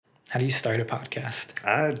How do you start a podcast?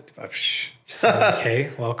 Just Just okay,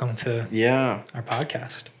 welcome to yeah. our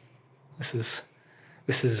podcast. This is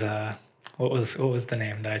what was the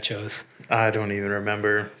name that I chose? I don't even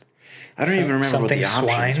remember. I don't even remember what the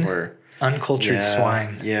options were. Uncultured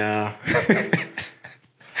swine. Yeah.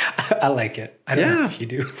 I like it. I don't know if you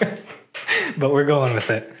do, but we're going with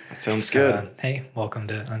it. That sounds good. Hey, welcome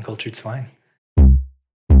to Uncultured Swine.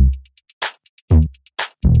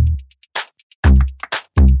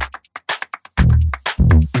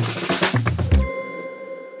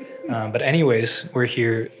 But anyways, we're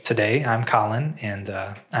here today. I'm Colin, and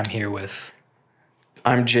I'm here with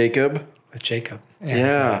I'm Jacob.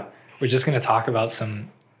 And, we're just going to talk about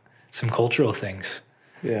some cultural things.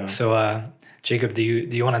 Yeah. So, Jacob, do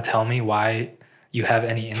you want to tell me why you have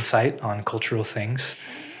any insight on cultural things?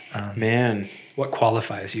 Man. What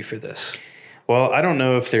qualifies you for this? Well, I don't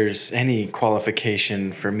know if there's any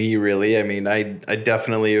qualification for me, really. I mean, I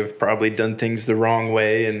definitely have probably done things the wrong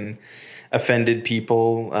way and offended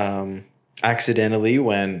people accidentally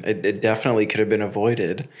when it definitely could have been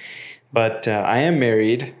avoided. But I am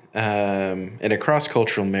married in a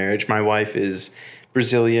cross-cultural marriage. My wife is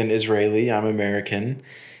Brazilian Israeli. I'm American.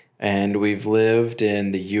 And we've lived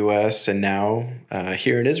in the U.S. and now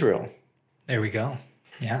here in Israel. There we go.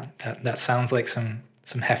 Yeah, that sounds like some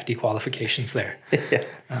hefty qualifications there.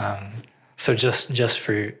 Yeah. So just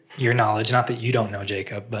for your knowledge, not that you don't know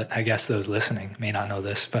Jacob, but I guess those listening may not know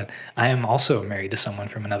this, but I am also married to someone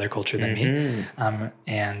from another culture than me.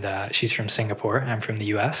 And she's from Singapore. I'm from the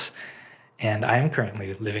U.S. And I am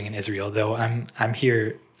currently living in Israel, though I'm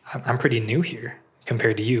here. I'm pretty new here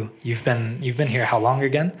compared to you. You've been here how long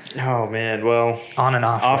again? Oh man, well, on and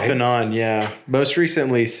off. Off right? and on, yeah. Most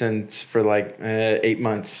recently for like 8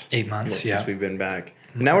 months. 8 months, since we've been back.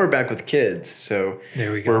 Now we're back with kids, so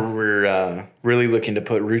there we go. We're really looking to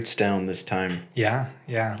put roots down this time. Yeah.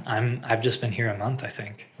 I've just been here a month, I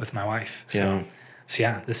think, with my wife. So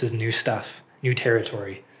this is new stuff, new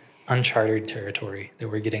territory, uncharted territory that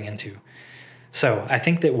we're getting into. So I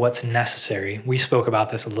think that what's necessary, we spoke about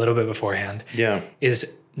this a little bit beforehand,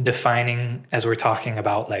 is defining, as we're talking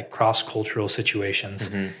about like cross-cultural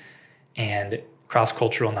situations and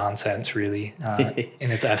cross-cultural nonsense, really,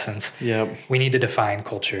 in its essence. We need to define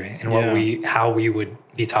culture and how we would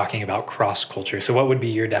be talking about cross-culture. So what would be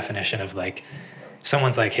your definition of like,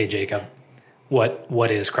 someone's like, hey, Jacob,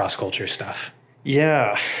 what is cross-culture stuff?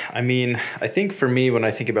 Yeah, I mean, I think for me, when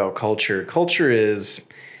I think about culture is...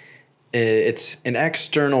 it's an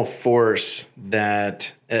external force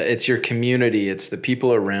that it's your community. It's the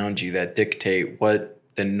people around you that dictate what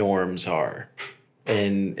the norms are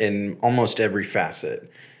in almost every facet.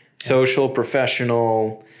 Social,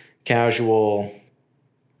 professional, casual.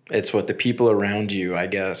 It's what the people around you, I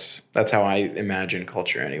guess. That's how I imagine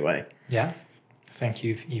culture anyway. Yeah. I think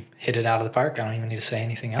you've hit it out of the park. I don't even need to say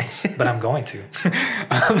anything else, but I'm going to.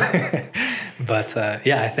 I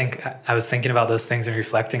think I was thinking about those things and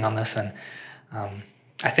reflecting on this. And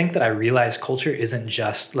I think that I realized culture isn't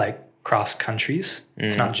just like cross countries.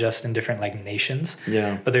 It's not just in different like nations.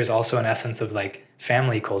 But there's also an essence of like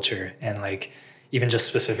family culture and like even just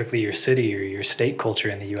specifically your city or your state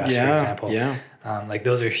culture in the U.S., for example. Like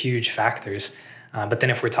those are huge factors. But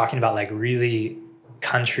then if we're talking about like really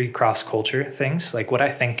country cross-culture things, like what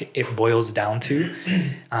I think it boils down to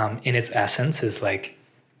in its essence is like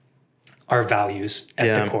our values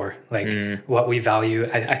at the core, like what we value.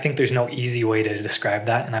 I think there's no easy way to describe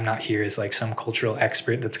that, and I'm not here as like some cultural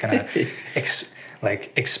expert that's gonna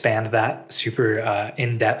expand that super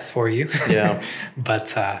in depth for you.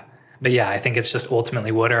 But I think it's just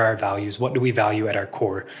ultimately, what are our values? What do we value at our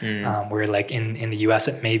core? Where like in the US,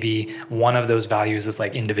 it may be one of those values is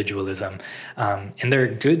like individualism. And there are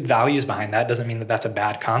good values behind that. Doesn't mean that that's a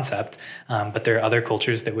bad concept. But there are other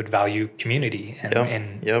cultures that would value community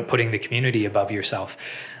and putting the community above yourself.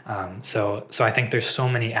 So I think there's so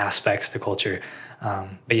many aspects to culture.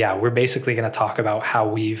 We're basically going to talk about how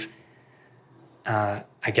we've,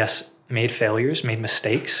 made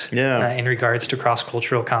mistakes in regards to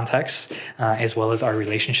cross-cultural contexts, as well as our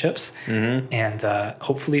relationships, and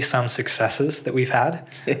hopefully some successes that we've had,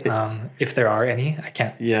 if there are any. I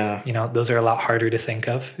can't, those are a lot harder to think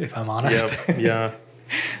of, if I'm honest.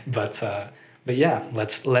 But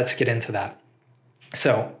let's get into that.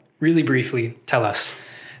 So really briefly, tell us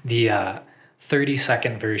the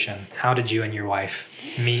 30-second version. How did you and your wife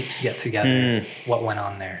meet, get together? What went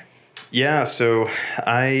on there? Yeah, so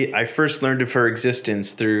I first learned of her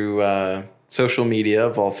existence through social media,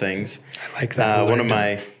 of all things. I like that.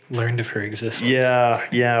 Learned of her existence.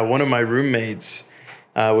 Yeah. One of my roommates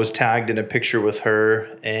was tagged in a picture with her,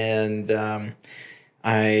 and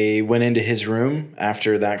I went into his room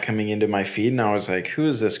after that coming into my feed, and I was like, who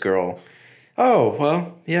is this girl? Oh,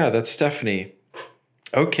 well, yeah, that's Stephanie.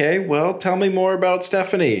 Okay, well, tell me more about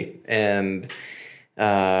Stephanie. And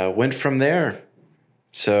went from there.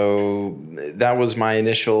 So that was my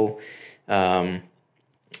initial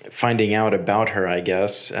finding out about her, I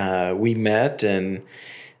guess. We met, and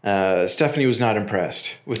Stephanie was not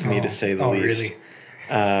impressed with me, to say the least. Really?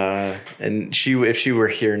 And if she were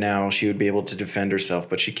here now, she would be able to defend herself,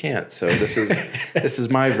 but she can't. So this is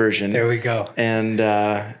my version. There we go. And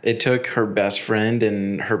it took her best friend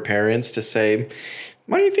and her parents to say,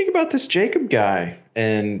 what do you think about this Jacob guy?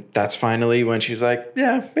 And that's finally when she's like,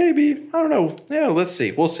 yeah, maybe. I don't know. Yeah, let's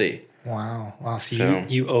see. We'll see. Wow. So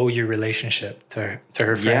you owe your relationship to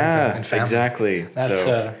her friends and family. Exactly. That's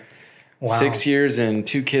wow. 6 years and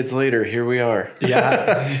 2 kids later, here we are.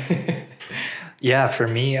 Yeah. Yeah, for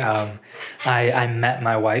me, I met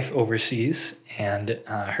my wife overseas, and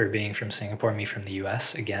her being from Singapore, me from the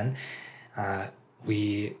US again.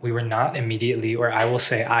 We were not immediately, or I will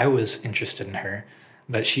say I was interested in her,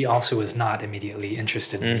 but she also was not immediately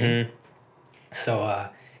interested in me. So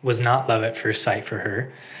it was not love at first sight for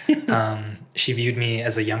her. She viewed me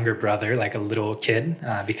as a younger brother, like a little kid,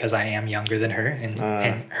 because I am younger than her, and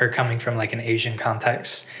her coming from like an Asian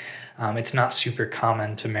context. It's not super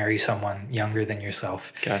common to marry someone younger than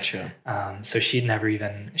yourself. Gotcha. So she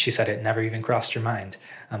said it never even crossed her mind.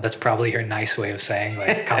 That's probably her nice way of saying,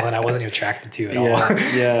 like, Colin, I wasn't attracted to you at all.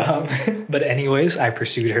 Yeah. But anyways, I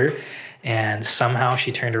pursued her, and somehow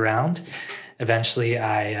she turned around. Eventually,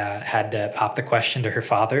 I had to pop the question to her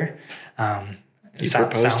father. You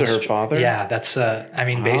proposed to her father? Yeah, that's,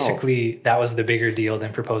 basically that was the bigger deal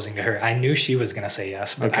than proposing to her. I knew she was going to say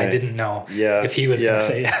yes, but I didn't know if he was going to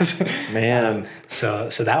say yes. Man. So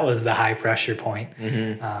that was the high pressure point.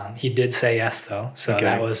 He did say yes though. So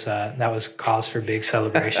that was cause for big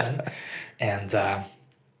celebration. And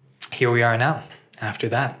here we are now after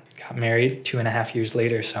that. Got married 2.5 years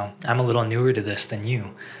later. So I'm a little newer to this than you.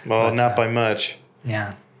 Well, but, not by much.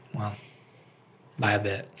 Yeah. Well, by a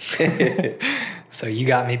bit. So you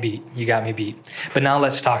got me beat. But now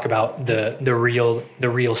let's talk about the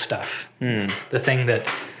real stuff. The thing that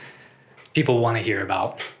people want to hear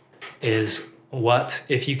about is, what,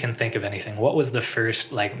 if you can think of anything, what was the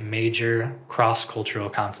first like major cross-cultural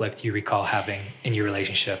conflict you recall having in your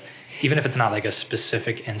relationship? Even if it's not like a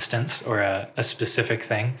specific instance or a specific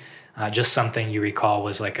thing, just something you recall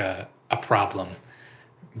was like a problem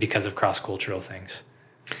because of cross-cultural things.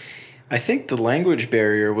 I think the language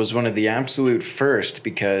barrier was one of the absolute first,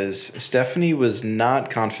 because Stephanie was not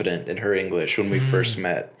confident in her English when we first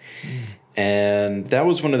met. And that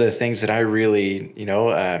was one of the things that I really,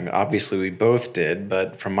 obviously we both did,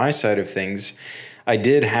 but from my side of things, I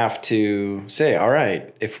did have to say, all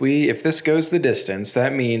right, if this goes the distance,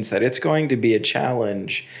 that means that it's going to be a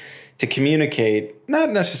challenge to communicate, not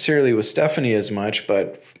necessarily with Stephanie as much,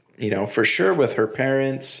 but, for sure with her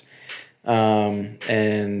parents,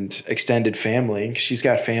 and extended family. She's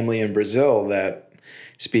got family in Brazil that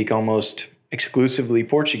speak almost exclusively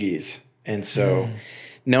Portuguese. And so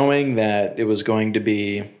knowing that it was going to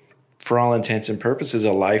be, for all intents and purposes,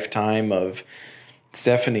 a lifetime of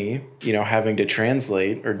Stephanie, having to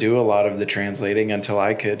translate or do a lot of the translating until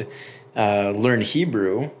I could learn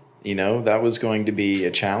Hebrew, that was going to be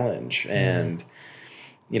a challenge. And,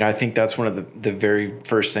 I think that's one of the very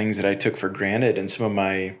first things that I took for granted in some of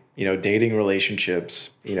my dating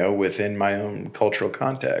relationships, within my own cultural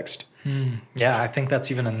context. Yeah, I think that's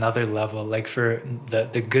even another level. Like, for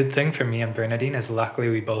the good thing for me and Bernadine is luckily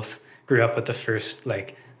we both grew up with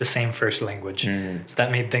the same first language. So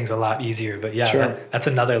that made things a lot easier. But yeah, sure. That's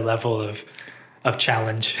another level of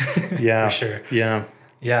challenge. Yeah, for sure.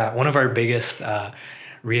 Yeah. One of our biggest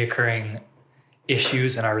reoccurring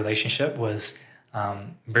issues in our relationship was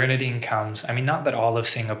Bernadine comes, not that all of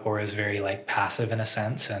Singapore is very like passive in a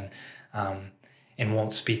sense and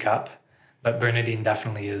won't speak up, but Bernadine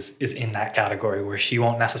definitely is in that category where she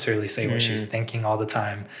won't necessarily say what she's thinking all the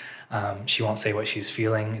time. She won't say what she's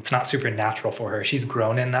feeling. It's not super natural for her. She's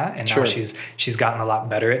grown in that, and now she's gotten a lot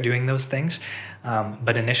better at doing those things.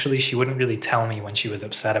 But initially she wouldn't really tell me when she was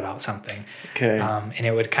upset about something. Okay. And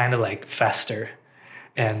it would kind of like fester.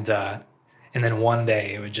 And then one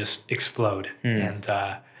day it would just explode. And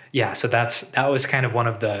so that was kind of one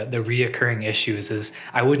of the reoccurring issues, is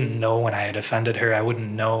I wouldn't know when I had offended her. I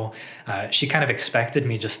wouldn't know. She kind of expected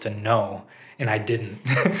me just to know, and I didn't.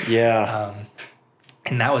 Yeah.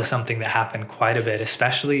 And that was something that happened quite a bit,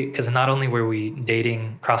 especially because not only were we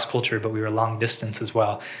dating cross-culture, but we were long distance as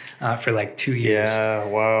well for like 2 years. Yeah,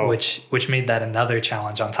 wow. Which made that another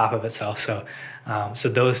challenge on top of itself. So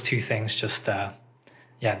those two things just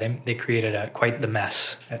yeah, they created quite the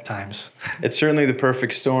mess at times. It's certainly the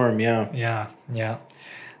perfect storm. Yeah. Yeah.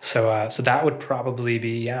 So that would probably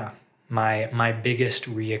be, my biggest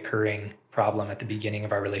reoccurring problem at the beginning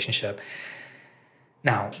of our relationship.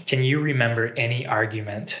 Now, can you remember any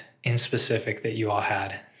argument in specific that you all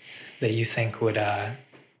had that you think would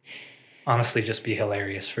honestly just be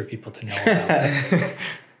hilarious for people to know about?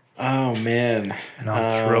 Oh man. And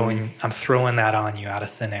I'm throwing that on you out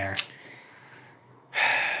of thin air.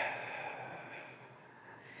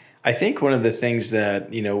 I think one of the things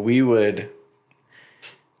that, you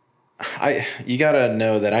gotta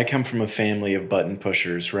know that I come from a family of button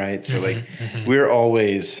pushers, right? So we're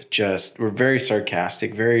always we're very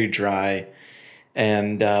sarcastic, very dry.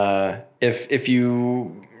 And if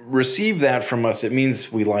you receive that from us, it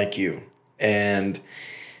means we like you. And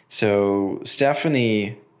so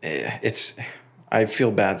Stephanie, I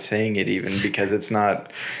feel bad saying it even because it's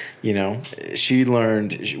not, we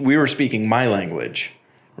were speaking my language,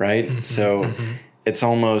 right? So it's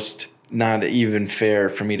almost not even fair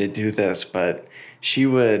for me to do this, but she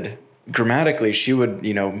would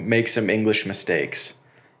make some English mistakes,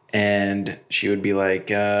 and she would be like,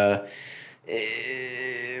 where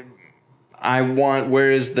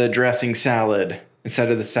is the dressing salad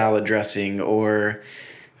instead of the salad dressing? Or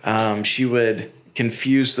she would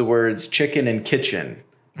confuse the words chicken and kitchen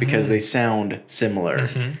because they sound similar.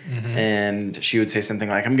 And she would say something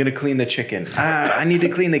like, I'm going to clean the chicken. I need to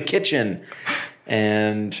clean the kitchen.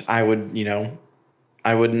 And I would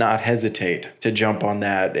not hesitate to jump on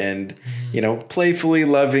that and, playfully,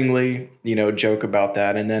 lovingly, joke about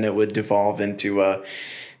that. And then it would devolve into a,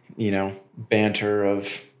 banter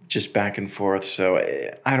of just back and forth. So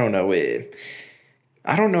I don't know.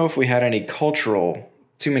 I don't know if we had too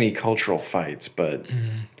many cultural fights, but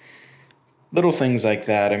little things like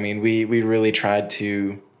that. I mean, we really tried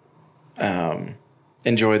to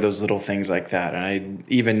enjoy those little things like that. And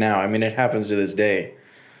even now, it happens to this day.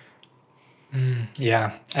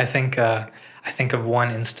 Yeah, I think of one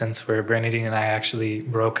instance where Bernadine and I actually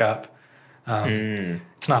broke up.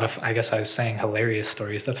 It's not I guess I was saying hilarious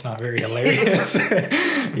stories. That's not very hilarious.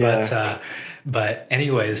 But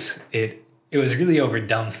anyways, it was really over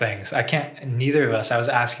dumb things. Neither of us, I was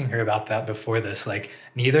asking her about that before this,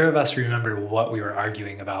 neither of us remember what we were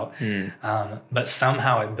arguing about. But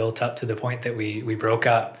somehow it built up to the point that we broke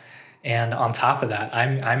up. And on top of that,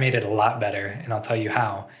 I made it a lot better. And I'll tell you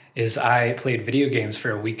how, is I played video games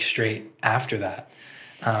for a week straight after that.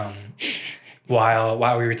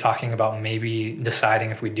 While we were talking about maybe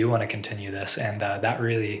deciding if we do want to continue this. And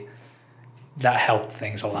that helped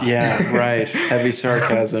things a lot. Yeah, right. Heavy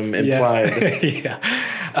sarcasm implied. Yeah.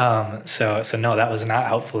 So no, that was not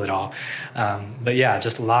helpful at all. But yeah,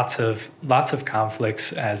 just lots of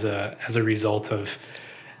conflicts as a result of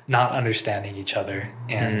not understanding each other.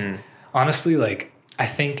 And honestly, I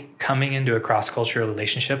think coming into a cross-cultural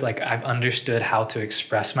relationship, I've understood how to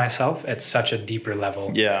express myself at such a deeper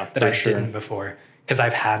level that I didn't before, because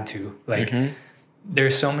I've had to.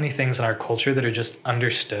 There's so many things in our culture that are just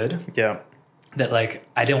understood. Yeah. That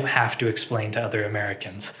I don't have to explain to other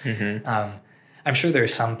Americans. I'm sure there are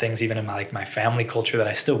some things even in my family culture that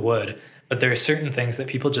I still would, but there are certain things that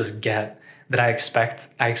people just get that I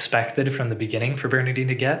expected from the beginning for Bernadine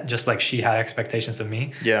to get, just like she had expectations of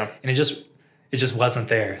me. Yeah. And it just wasn't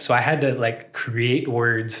there. So I had to create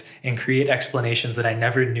words and create explanations that I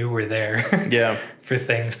never knew were there. Yeah. For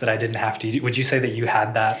things that I didn't have to. Would you say that you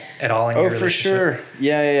had that at all in your relationship? Oh, for sure.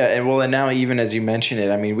 Yeah. And now even as you mention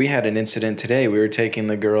it, we had an incident today. We were taking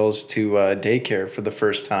the girls to daycare for the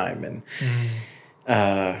first time,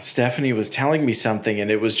 and Stephanie was telling me something,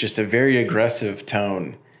 and it was just a very aggressive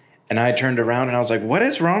tone. And I turned around and I was like, what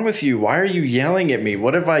is wrong with you? Why are you yelling at me?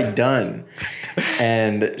 What have I done?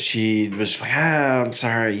 And she was just like, I'm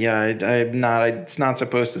sorry. Yeah, I'm not, it's not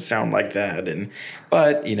supposed to sound like that.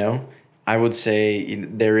 But I would say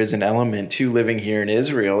there is an element to living here in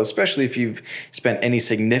Israel, especially if you've spent any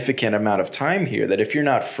significant amount of time here, that if you're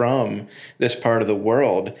not from this part of the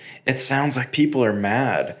world, it sounds like people are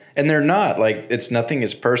mad. And they're not. Nothing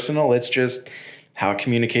is personal. It's just how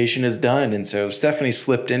communication is done. And so Stephanie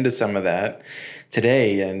slipped into some of that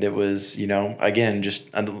today. And it was, again, just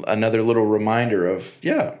another little reminder of,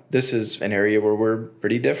 this is an area where we're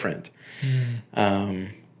pretty different.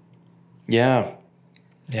 Yeah.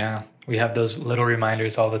 We have those little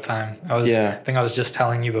reminders all the time. I think I was just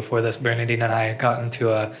telling you before this, Bernadine and I got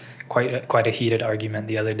into quite a heated argument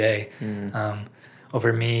the other day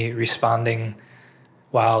over me responding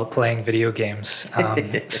while playing video games.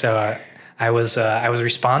 So I was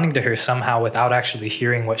responding to her somehow without actually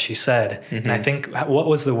hearing what she said. And I think, what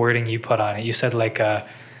was the wording you put on it? You said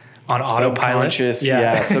on autopilot.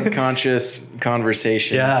 Subconscious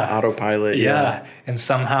conversation, autopilot. And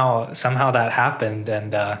somehow that happened,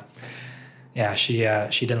 and she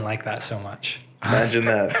didn't like that so much. Imagine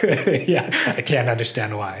that. I can't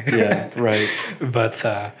understand why. Right.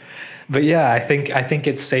 But yeah, I think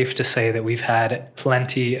it's safe to say that we've had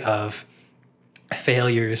plenty of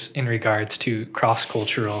failures in regards to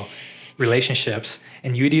cross-cultural relationships.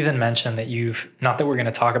 And you'd even mentioned that not that we're going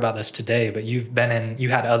to talk about this today, but you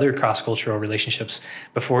had other cross-cultural relationships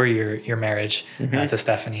before your marriage to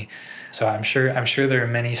Stephanie. So I'm sure there are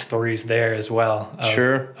many stories there as well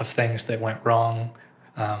of things that went wrong.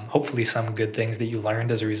 Hopefully some good things that you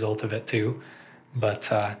learned as a result of it too.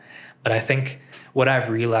 But I think what I've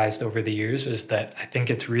realized over the years is that I think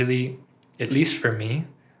it's really, at least for me,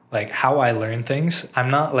 like how I learn things. I'm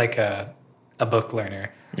not like a book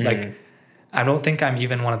learner. Like, I don't think I'm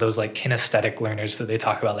even one of those like kinesthetic learners that they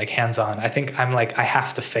talk about, like hands-on. I think I'm like, I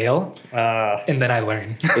have to fail and then I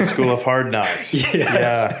learn. The school of hard knocks.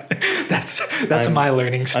 That's my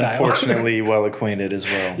learning style. Unfortunately, well acquainted as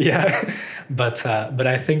well. But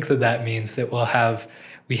I think that means that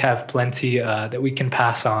we have plenty that we can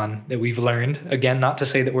pass on that we've learned. Again, not to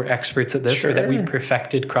say that we're experts at this or that we've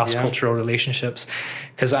perfected cross-cultural relationships,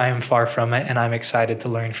 because I am far from it, and I'm excited to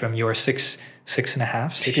learn from your 6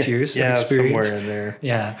 years of experience. Somewhere in there.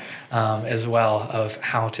 As well, of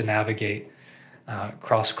how to navigate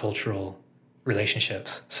cross-cultural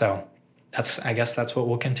relationships. So I guess that's what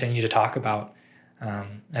we'll continue to talk about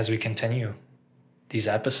as we continue these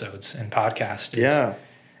episodes and podcasts.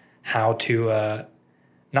 How to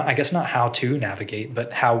not how to navigate,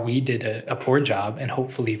 but how we did a poor job, and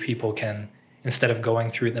hopefully people can, instead of going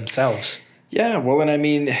through it themselves. Yeah, well, and I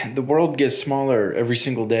mean, the world gets smaller every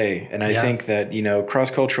single day, and I think that,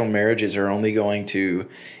 cross-cultural marriages are only going to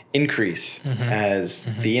increase as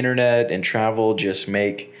the internet and travel just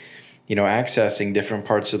make, accessing different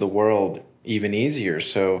parts of the world even easier.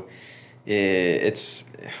 So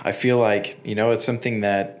I feel like, it's something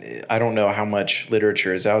that I don't know how much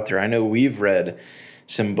literature is out there. I know we've read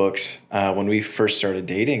some books when we first started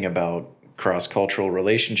dating about cross-cultural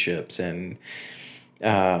relationships, and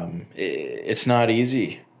it's not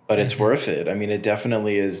easy, but it's worth it. I mean, it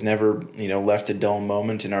definitely has never, left a dull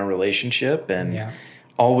moment in our relationship, and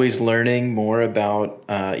always learning more about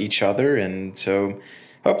each other. And so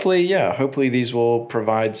hopefully these will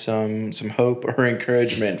provide some hope or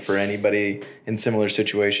encouragement for anybody in similar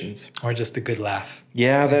situations. Or just a good laugh.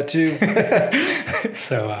 Yeah, that too.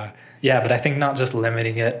 So, but I think not just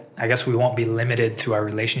limiting it. I guess we won't be limited to our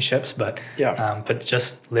relationships, but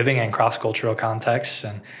just living in cross-cultural contexts.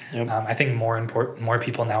 And I think more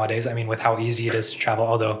people nowadays, I mean, with how easy it is to travel,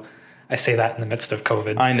 although I say that in the midst of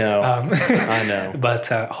COVID. I know. I know. But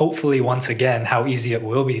hopefully, once again, how easy it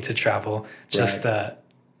will be to travel just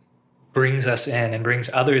brings us in and brings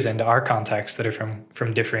others into our context that are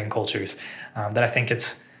from differing cultures. That I think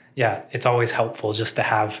it's always helpful just to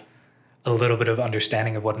have a little bit of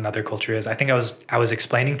understanding of what another culture is. I think I was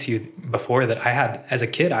explaining to you before that as a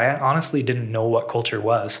kid, I honestly didn't know what culture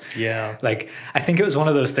was. Yeah. Like, I think it was one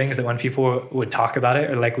of those things that when people would talk about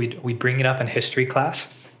it, or like we'd bring it up in history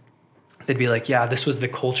class, they'd be like, yeah, this was the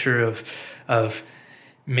culture of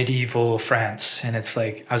medieval France. And it's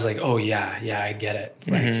like, I was like, oh yeah, I get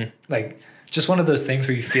it. Like just one of those things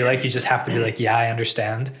where you feel like you just have to be like, yeah, I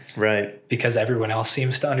understand. Right. Because everyone else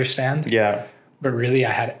seems to understand. Yeah. But really,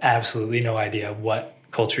 I had absolutely no idea what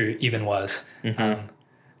culture even was.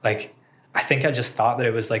 Like, I think I just thought that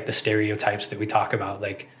it was like the stereotypes that we talk about.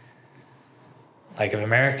 Like of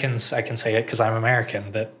Americans, I can say it because I'm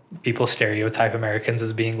American, that people stereotype Americans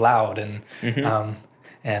as being loud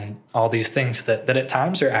and all these things that at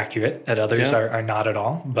times are accurate, at others are not at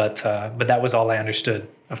all. But that was all I understood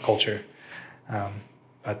of culture.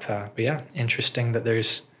 But yeah, interesting that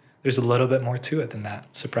there's a little bit more to it than that,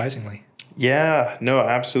 surprisingly. Yeah, no,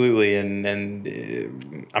 absolutely. And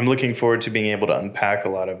I'm looking forward to being able to unpack a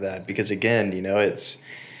lot of that because, again,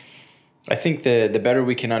 I think the better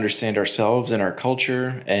we can understand ourselves and our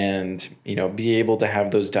culture and, be able to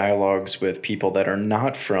have those dialogues with people that are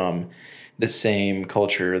not from the same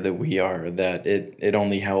culture that we are, that it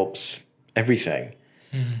only helps everything.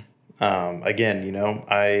 Again,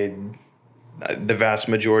 the vast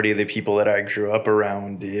majority of the people that I grew up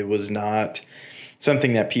around, it was not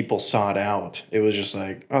something that people sought out. It was just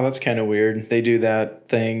like, oh, that's kind of weird. They do that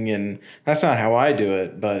thing, and that's not how I do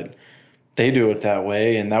it, but they do it that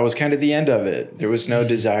way, and that was kind of the end of it. There was no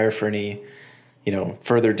desire for any,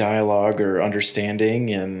 further dialogue or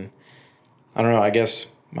understanding, and I don't know, I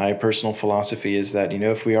guess my personal philosophy is that,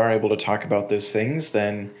 if we are able to talk about those things,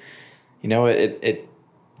 then, it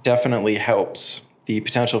definitely helps the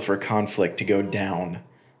potential for conflict to go down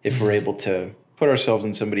if we're able to put ourselves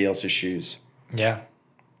in somebody else's shoes. Yeah.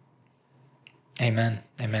 Amen.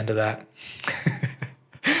 Amen to that.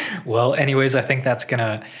 Well, anyways, I think that's going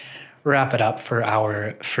to wrap it up for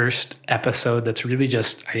our first episode. That's really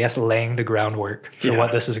just, I guess, laying the groundwork for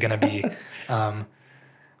what this is going to be,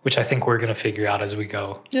 which I think we're going to figure out as we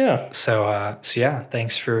go. Yeah. So yeah,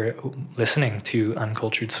 thanks for listening to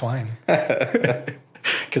Uncultured Swine.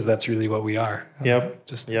 Because that's really what we are.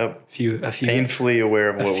 Just a few painfully aware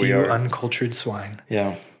of what we are. Uncultured swine.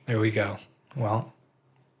 Yeah. There we go. Well,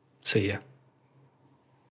 see ya.